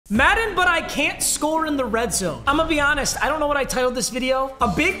Madden, but I can't score in the red zone. I'm gonna be honest, I don't know what I titled this video. A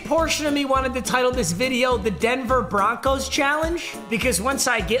big portion of me wanted to title this video the Denver Broncos Challenge, because once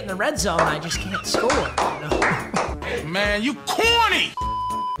I get in the red zone, I just can't score. You know? Man, you corny!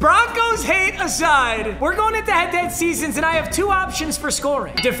 Broncos hate aside, we're going into head-to-head seasons, and I have two options for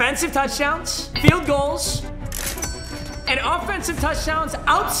scoring. Defensive touchdowns, field goals, and offensive touchdowns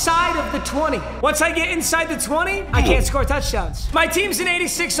outside of the 20. Once I get inside the 20, I can't score touchdowns. My team's an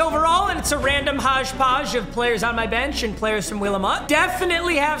 86 overall, and it's a random hodgepodge of players on my bench and players from Willamette.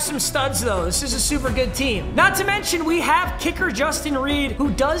 Definitely have some studs, though. This is a super good team. Not to mention, we have kicker Justin Reed,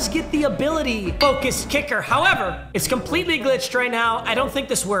 who does get the ability focused kicker. However, it's completely glitched right now. I don't think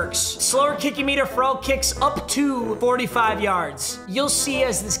this works. Slower kicking meter for all kicks up to 45 yards. You'll see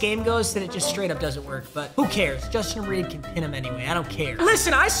as this game goes that it just straight up doesn't work, but who cares? Justin Reed can pin him anyway. I don't care.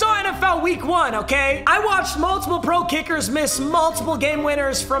 Listen, I saw NFL week 1, okay? I watched multiple pro kickers miss multiple game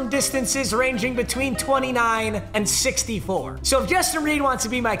winners from distances ranging between 29 and 64. So if Justin Reed wants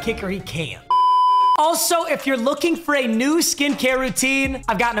to be my kicker, he can. Also, if you're looking for a new skincare routine,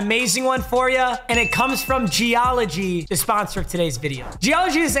 I've got an amazing one for you, and it comes from Geology, the sponsor of today's video.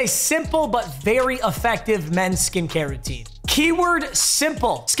 Geology is a simple but very effective men's skincare routine. Keyword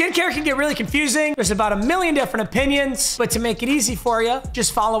simple. Skincare can get really confusing. There's about a million different opinions, but to make it easy for you,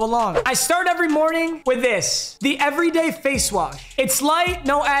 just follow along. I start every morning with this, the Everyday Face Wash. It's light,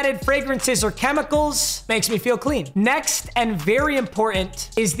 no added fragrances or chemicals, makes me feel clean. Next, and very important,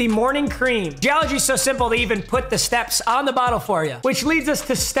 is the morning cream. Geology is so simple, they even put the steps on the bottle for you, which leads us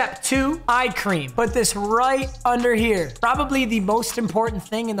to step 2, eye cream. Put this right under here. Probably the most important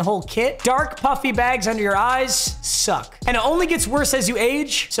thing in the whole kit. Dark, puffy bags under your eyes suck. And it only gets worse as you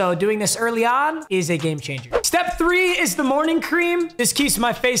age, so doing this early on is a game changer. Step 3 is the morning cream. This keeps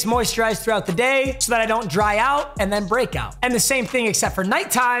my face moisturized throughout the day so that I don't dry out and then break out. And the same thing except for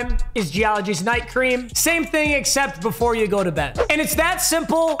nighttime is Geology's night cream. Same thing except before you go to bed. And it's that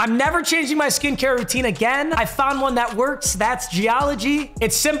simple. I'm never changing my skincare routine again. I found one that works. That's Geology.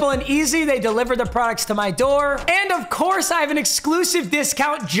 It's simple and easy. They deliver the products to my door. And of course, I have an exclusive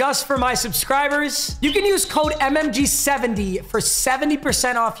discount just for my subscribers. You can use code MMG70 for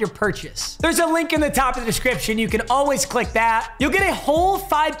 70% off your purchase. There's a link in the top of the description. You can always click that. You'll get a whole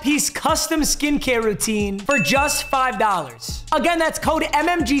 5-piece custom skincare routine for just $5. Again, that's code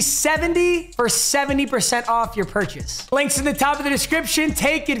MMG70 for 70% off your purchase. Links in the top of the description.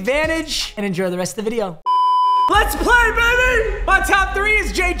 Take advantage and enjoy the rest of the video. Let's play, baby! My top 3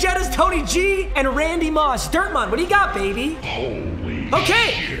 is Jay Jettas, Tony G, and Randy Moss. Dirtmon, what do you got, baby? Holy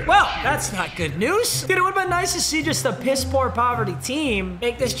okay, shit. Well, that's not good news. Dude, it would have been nice to see just a piss-poor poverty team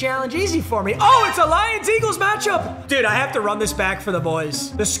make this challenge easy for me. Oh, it's a Lions-Eagles matchup. Dude, I have to run this back for the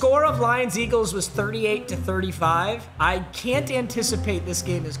boys. The score of Lions-Eagles was 38-35. I can't anticipate this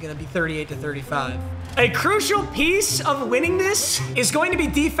game is going to be 38-35. A crucial piece of winning this is going to be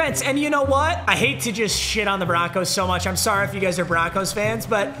defense. And you know what? I hate to just shit on the Broncos so much. I'm sorry if you guys are Broncos fans,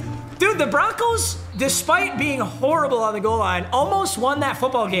 but dude, the Broncos, despite being horrible on the goal line, almost won that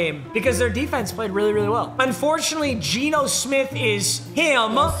football game because their defense played really, really well. Unfortunately, Geno Smith is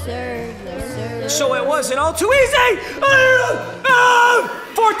him. So it wasn't all too easy.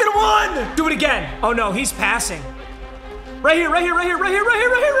 4th and 1. Do it again. Oh no, he's passing. Right here, right here, right here, right here, right here,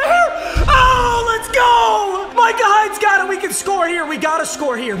 right here, right here. Oh, let's go. Micah Hyde's got it. We can score here. We got to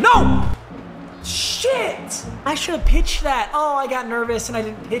score here. No. Shit. I should have pitched that. Oh, I got nervous and I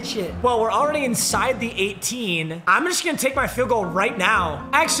didn't pitch it. Well, we're already inside the 18. I'm just going to take my field goal right now.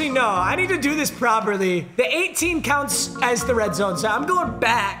 Actually, no. I need to do this properly. The 18 counts as the red zone. So I'm going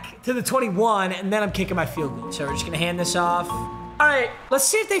back to the 21 and then I'm kicking my field goal. So we're just going to hand this off. All right, let's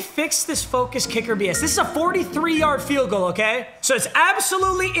see if they fix this focus kicker BS. This is a 43-yard field goal, okay? So it's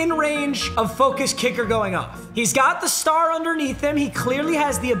absolutely in range of focus kicker going off. He's got the star underneath him. He clearly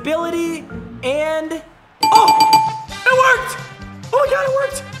has the ability, and... oh, it worked! Oh my God, it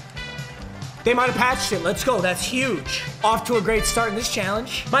worked! They might have patched it. Let's go. That's huge. Off to a great start in this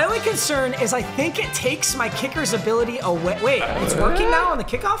challenge. My only concern is I think it takes my kicker's ability away. Wait, it's working now on the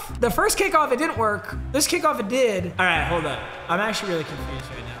kickoff? The first kickoff, it didn't work. This kickoff, it did. All right, hold up. I'm actually really confused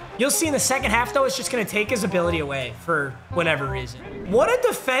right now. You'll see in the second half, though, it's just going to take his ability away for whatever reason. What a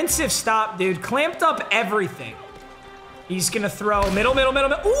defensive stop, dude. Clamped up everything. He's going to throw middle.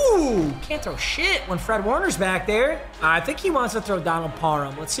 Ooh, can't throw shit when Fred Warner's back there. I think he wants to throw Donald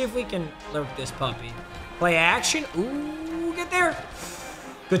Parham. Let's see if we can lurk this puppy. Play action. Ooh, get there.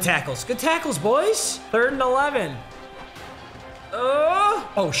 Good tackles. Good tackles, boys. 3rd and 11.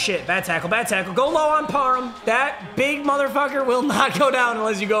 Oh, shit. Bad tackle, bad tackle. Go low on Parham. That big motherfucker will not go down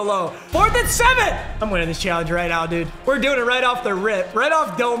unless you go low. 4th and 7. I'm winning this challenge right now, dude. We're doing it right off the rip. Right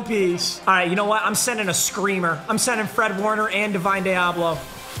off dome piece. All right, you know what? I'm sending a screamer. I'm sending Fred Warner and Divine Diablo.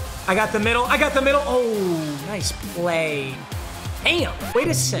 I got the middle. I got the middle. Oh, nice play. Damn. Wait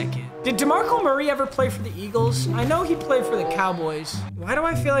a second. Did DeMarco Murray ever play for the Eagles? I know he played for the Cowboys. Why do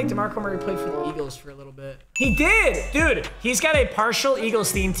I feel like DeMarco Murray played for the Eagles for a little bit? He did! Dude, he's got a partial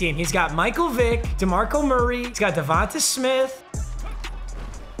Eagles theme team. He's got Michael Vick, DeMarco Murray, he's got Devonta Smith.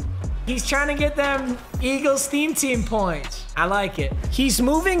 He's trying to get them Eagles theme team points. I like it. He's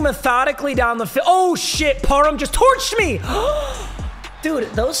moving methodically down the field. Oh shit, Parham just torched me! Dude,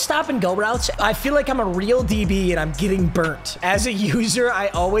 those stop and go routes, I feel like I'm a real DB and I'm getting burnt. As a user, I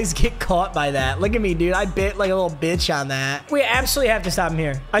always get caught by that. Look at me, dude. I bit like a little bitch on that. We absolutely have to stop him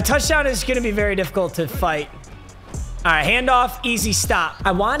here. A touchdown is going to be very difficult to fight. All right, handoff, easy stop.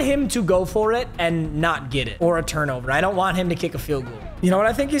 I want him to go for it and not get it or a turnover. I don't want him to kick a field goal. You know what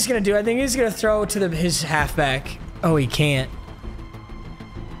I think he's going to do? I think he's going to throw to his halfback. Oh, he can't.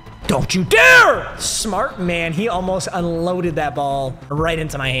 Don't you dare! Smart man, he almost unloaded that ball right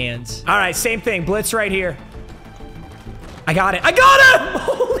into my hands. All right, same thing, blitz right here. I got it, I got him!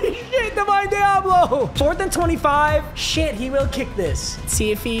 Holy shit, Divine Diablo! 4th and 25, shit, he will kick this. Let's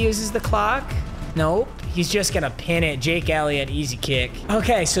see if he uses the clock. Nope. He's just gonna pin it. Jake Elliott, easy kick.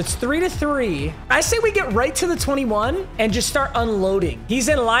 Okay, so it's 3-3. I say we get right to the 21 and just start unloading. He's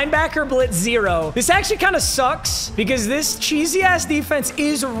in linebacker blitz 0. This actually kind of sucks because this cheesy ass defense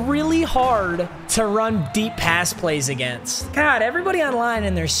is really hard to run deep pass plays against. God, everybody online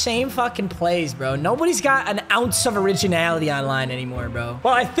in their same fucking plays, bro. Nobody's got an ounce of originality online anymore, bro.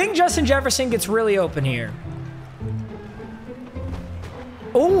 Well, I think Justin Jefferson gets really open here.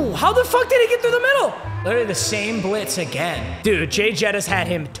 Oh, how the fuck did he get through the middle? Literally the same blitz again. Dude, Jay Jettis had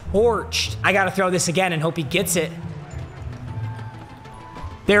him torched. I gotta throw this again and hope he gets it.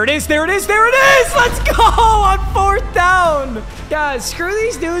 There it is, there it is, there it is! Let's go on 4th down. God, screw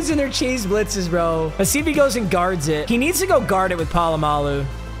these dudes and their cheese blitzes, bro. Let's see if he goes and guards it. He needs to go guard it with Palomalu.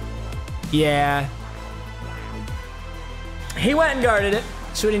 Yeah. He went and guarded it.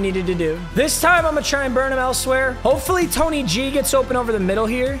 That's what he needed to do. This time, I'm gonna try and burn him elsewhere. Hopefully, Tony G gets open over the middle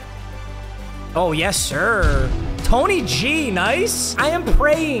here. Oh, yes, sir. Tony G, nice. I am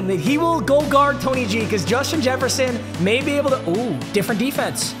praying that he will go guard Tony G because Justin Jefferson may be able to... Ooh, different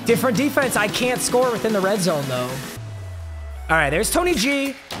defense. Different defense. I can't score within the red zone, though. All right, there's Tony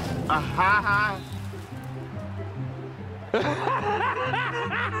G. Are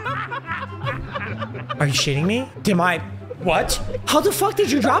you shitting me? What? How the fuck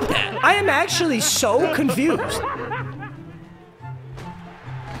did you drop that? I am actually so confused.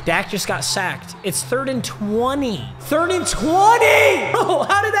 Dak just got sacked. It's 3rd and 20. 3rd and 20! Oh,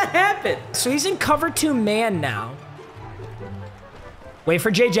 how did that happen? So he's in cover 2 man now. Wait for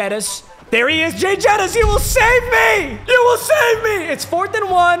Jay Jettis. There he is, Jay Jettis. You will save me. You will save me. It's 4th and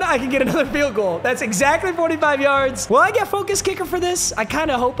 1. I can get another field goal. That's exactly 45 yards. Will I get focus kicker for this? I kind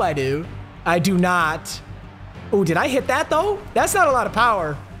of hope I do. I do not. Oh, did I hit that though? That's not a lot of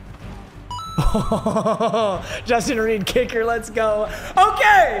power. Justin Reed kicker, let's go.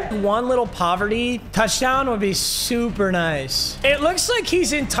 Okay. One little poverty touchdown would be super nice. It looks like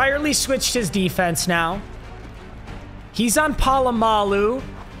he's entirely switched his defense now. He's on Palomalu.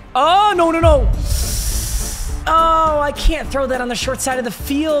 Oh, no, no, no. Oh, I can't throw that on the short side of the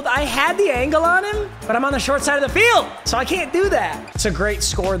field. I had the angle on him, but I'm on the short side of the field, so I can't do that. It's a great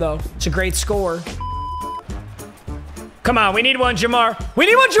score, though. It's a great score. Come on, we need one, Jamar. We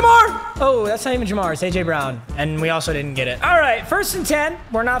need one, Jamar! Oh, that's not even Jamar. It's A.J. Brown. And we also didn't get it. All right, 1st and 10.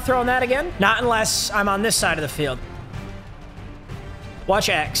 We're not throwing that again. Not unless I'm on this side of the field. Watch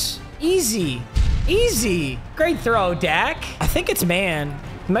X. Easy. Easy. Great throw, Dak. I think it's man.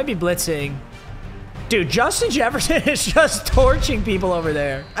 He might be blitzing. Dude, Justin Jefferson is just torching people over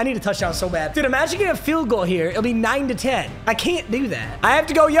there. I need a touchdown so bad. Dude, imagine getting a field goal here. It'll be 9-10. I can't do that. I have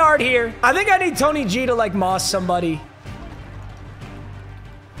to go yard here. I think I need Tony G to, like, moss somebody.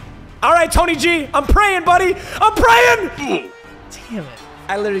 All right, Tony G, I'm praying, buddy. I'm praying. Damn it.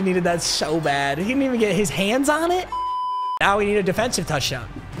 I literally needed that so bad. He didn't even get his hands on it. Now we need a defensive touchdown.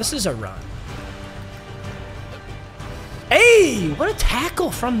 This is a run. Hey, what a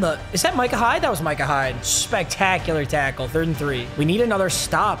tackle from the... Is that Micah Hyde? That was Micah Hyde. Spectacular tackle, 3rd and 3. We need another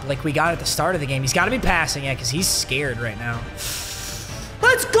stop like we got at the start of the game. He's got to be passing it because he's scared right now.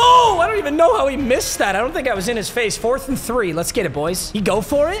 Let's go! I don't even know how he missed that. I don't think I was in his face. 4th and 3. Let's get it, boys. He go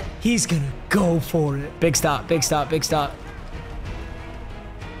for it? He's gonna go for it. Big stop, big stop, big stop.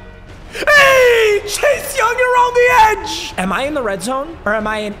 Hey! Chase Young, you're on the edge. Am I in the red zone or am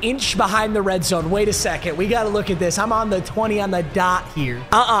I an inch behind the red zone? Wait a second. We got to look at this. I'm on the 20 on the dot here.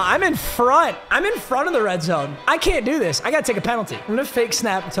 I'm in front. I'm in front of the red zone. I can't do this. I got to take a penalty. I'm going to fake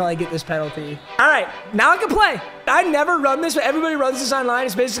snap until I get this penalty. All right, now I can play. I never run this, but everybody runs this online.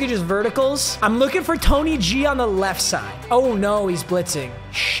 It's basically just verticals. I'm looking for Tony G on the left side. Oh no, he's blitzing.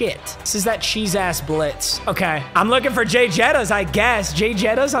 Shit. This is that cheese ass blitz. Okay. I'm looking for Jay Jettas, I guess. Jay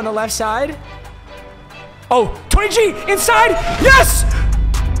Jettas on the left side. Oh, Tony G inside. Yes!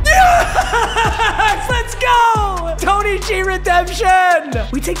 Yes! Let's go! Tony G redemption!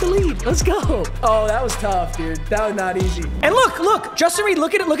 We take the lead. Let's go. Oh, that was tough, dude. That was not easy. And look, Justin Reed,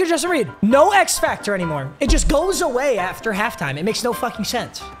 look at it. Look at Justin Reed. No X factor anymore. It just goes away after halftime. It makes no fucking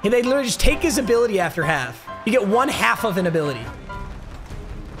sense. They literally just take his ability after half. You get 1/2 of an ability.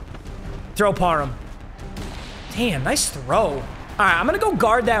 Throw Parham. Damn, nice throw. All right, I'm going to go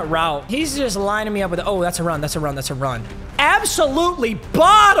guard that route. He's just lining me up with, oh, that's a run. That's a run. That's a run. Absolutely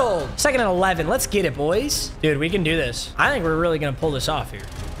bottled. 2nd and 11. Let's get it, boys. Dude, we can do this. I think we're really going to pull this off here.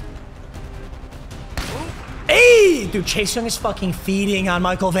 Hey, dude, Chase Young is fucking feeding on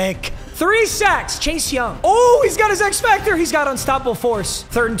Michael Vick. 3 sacks, Chase Young. Oh, he's got his X Factor. He's got unstoppable force.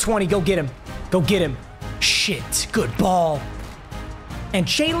 3rd and 20. Go get him. Go get him. Shit, good ball. And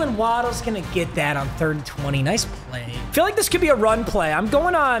Jalen Waddle's going to get that on 3rd and 20. Nice play. I feel like this could be a run play. I'm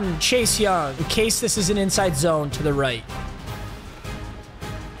going on Chase Young in case this is an inside zone to the right.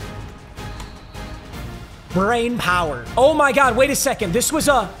 Brain power. Oh my God, wait a second. This was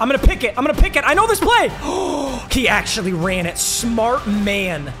I'm going to pick it. I'm going to pick it. I know this play. He actually ran it. Smart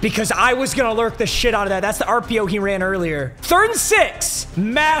man. Because I was going to lurk the shit out of that. That's the RPO he ran earlier. 3rd and 6.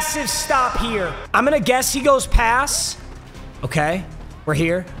 Massive stop here. I'm going to guess he goes pass. Okay. We're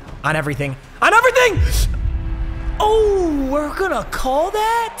here on everything. On everything! Oh, we're gonna call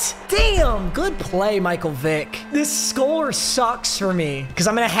that? Damn, good play, Michael Vick. This score sucks for me because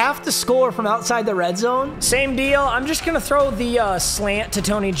I'm gonna have to score from outside the red zone. Same deal. I'm just gonna throw the slant to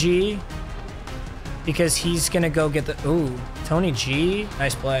Tony G because he's gonna go get the... Ooh, Tony G.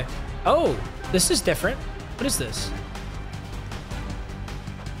 Nice play. Oh, this is different. What is this?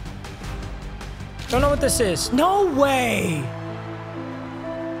 Don't know what this is. No way!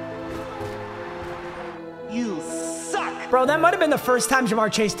 You suck! Bro, that might have been the first time Jamar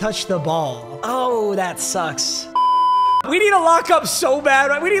Chase touched the ball. Oh, that sucks. We need a lockup so bad,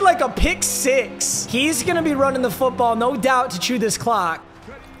 right? We need like a pick 6. He's gonna be running the football, no doubt, to chew this clock.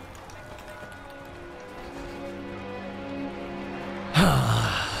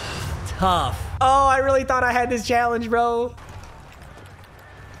 Tough. Oh, I really thought I had this challenge, bro.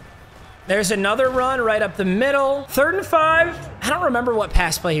 There's another run right up the middle. 3rd and 5. I don't remember what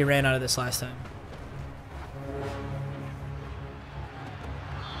pass play he ran out of this last time.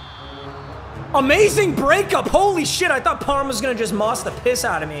 Amazing breakup. Holy shit. I thought Parham was going to just moss the piss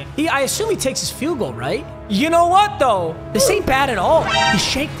out of me. I assume he takes his field goal, right? You know what, though? This ain't bad at all. He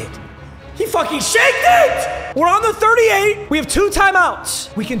shaked it. He fucking shaked it! We're on the 38. We have 2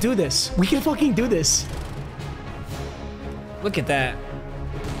 timeouts. We can do this. We can fucking do this. Look at that.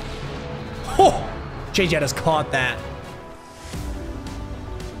 Oh, Jay Jettas caught that.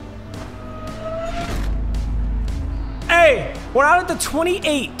 Hey, we're out at the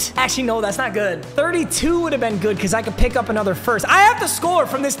 28. Actually, no, that's not good. 32 would have been good because I could pick up another first. I have to score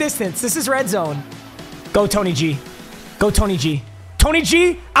from this distance. This is red zone. Go, Tony G. Go, Tony G. Tony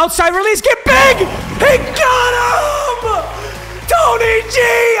G, outside release, get big! He got him! Tony G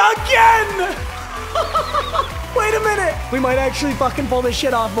again! Wait a minute. We might actually fucking pull this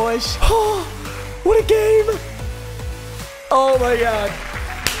shit off, boys. Oh, what a game. Oh my God.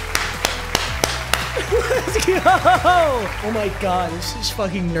 Let's go! Oh my God, this is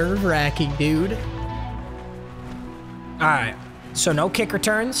fucking nerve-wracking, dude. All right, so no kick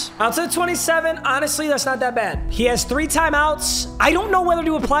returns. Out to the 27, honestly, that's not that bad. He has 3 timeouts. I don't know whether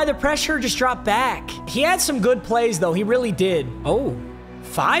to apply the pressure or just drop back. He had some good plays, though. He really did. Oh,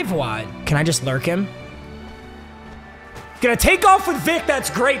 5 wide. Can I just lurk him? Gonna take off with Vic. That's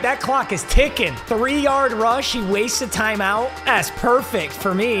great. That clock is ticking. 3-yard rush. He wasted timeout. That's perfect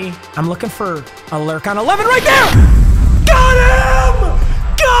for me. I'm looking for a lurk on 11 right there. Got him!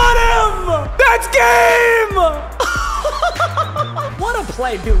 Got him! That's game! What a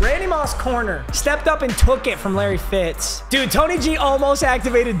play, dude. Randy Moss corner. Stepped up and took it from Larry Fitz. Dude, Tony G almost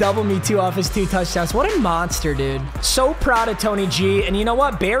activated double me too off his 2 touchdowns. What a monster, dude. So proud of Tony G. And you know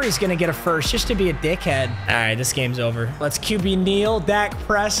what? Barry's going to get a first just to be a dickhead. All right, this game's over. Let's QB Neal, Dak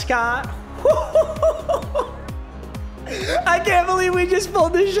Prescott. I can't believe we just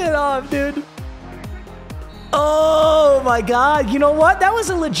pulled this shit off, dude. Oh my God. You know what? That was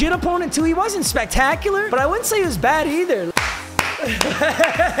a legit opponent too. He wasn't spectacular, but I wouldn't say he was bad either.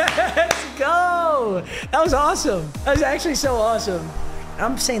 Let's go. That was awesome. That was actually so awesome.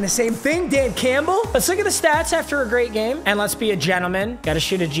 I'm saying the same thing, Dan Campbell. Let's look at the stats after a great game. And let's be a gentleman. Got to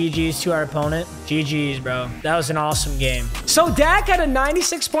shoot a GG's to our opponent. GG's, bro. That was an awesome game. So Dak had a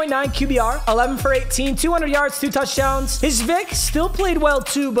 96.9 QBR, 11 for 18, 200 yards, 2 touchdowns. His Vic still played well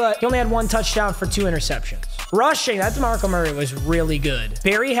too, but he only had 1 touchdown for 2 interceptions. Rushing, that DeMarco Murray was really good.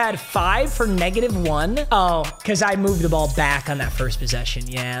 Barry had 5 for -1. Oh, because I moved the ball back on that first possession.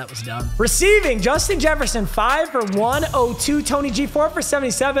 Yeah, that was dumb. Receiving, Justin Jefferson, 5 for 102. Tony G, 4 for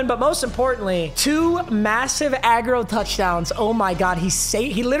 77. But most importantly, 2 massive aggro touchdowns. Oh my God,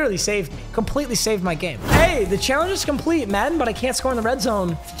 he literally saved me. Completely saved my game. Hey, the challenge is complete, Madden, but I can't score in the red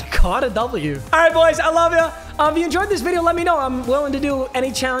zone. Caught a W. All right, boys, I love you. If you enjoyed this video, let me know. I'm willing to do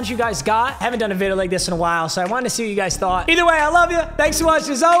any challenge you guys got. I haven't done a video like this in a while, so I wanted to see what you guys thought. Either way, I love you. Thanks for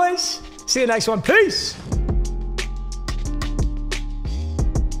watching as always. See you next one. Peace.